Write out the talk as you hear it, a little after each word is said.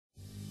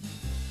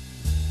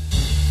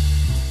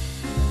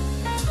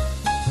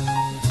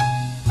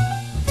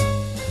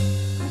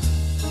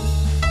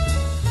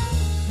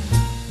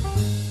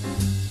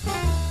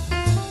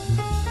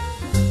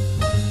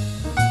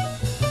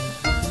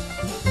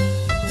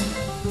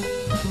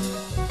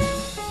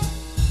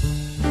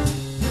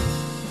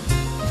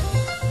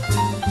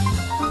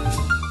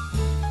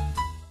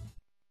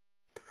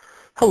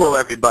Hello,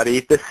 everybody.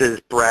 This is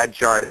Brad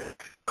Jardis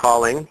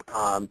calling.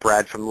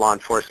 Brad from Law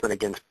Enforcement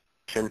Against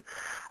Corruption.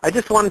 I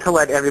just wanted to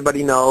let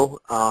everybody know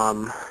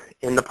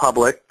in the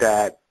public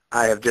that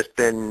I have just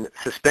been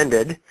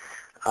suspended.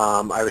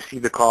 I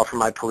received a call from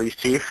my police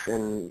chief,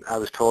 and I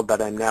was told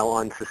that I'm now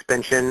on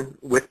suspension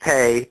with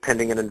pay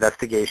pending an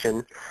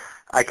investigation.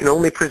 I can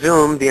only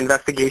presume the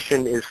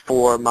investigation is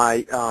for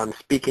my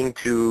speaking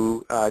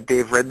to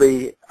Dave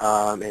Ridley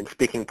and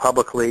speaking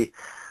publicly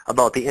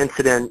about the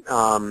incident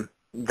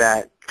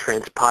that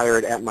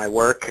transpired at my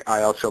work.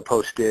 I also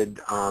posted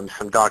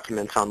some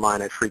documents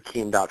online at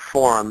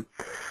freekeen.forum,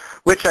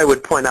 which I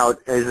would point out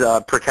is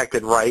a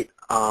protected right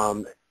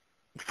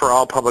for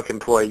all public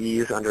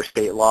employees under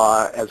state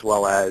law, as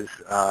well as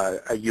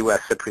a U.S.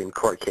 Supreme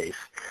Court case.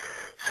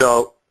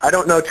 So I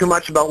don't know too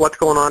much about what's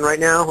going on right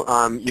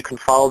now. You can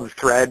follow the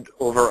thread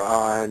over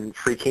on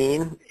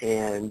Freekeen,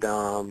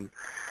 and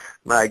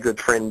my good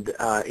friend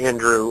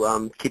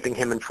Andrew, keeping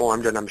him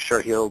informed, and I'm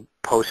sure he'll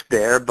post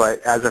there. But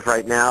as of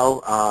right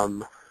now,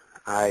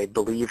 I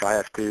believe I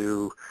have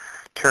to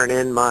turn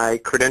in my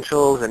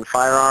credentials and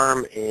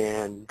firearm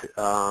and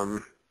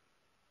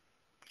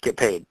get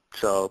paid.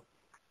 So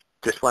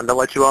just wanted to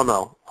let you all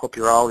know. Hope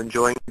you're all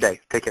enjoying the day.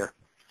 Take care.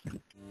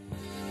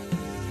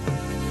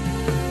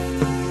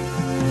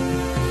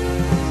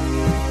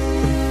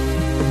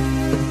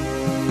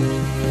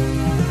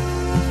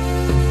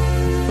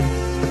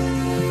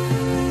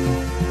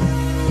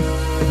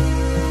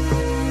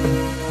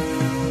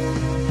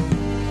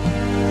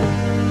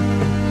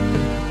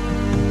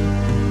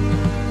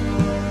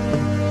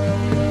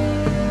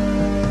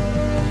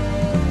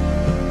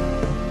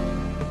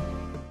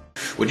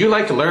 Would you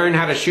like to learn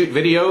how to shoot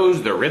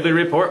videos the Ridley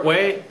Report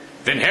way?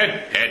 Then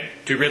head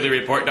to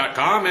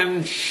ridleyreport.com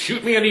and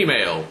shoot me an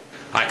email.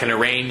 I can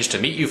arrange to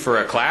meet you for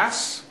a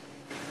class,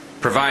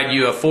 provide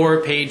you a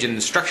 4-page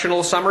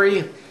instructional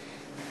summary,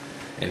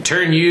 and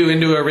turn you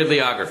into a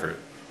Ridleyographer.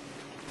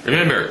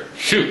 Remember,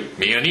 shoot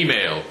me an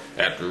email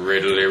at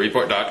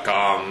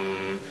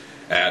ridleyreport.com.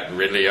 At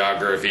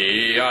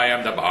Ridleyography, I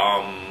am the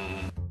bomb.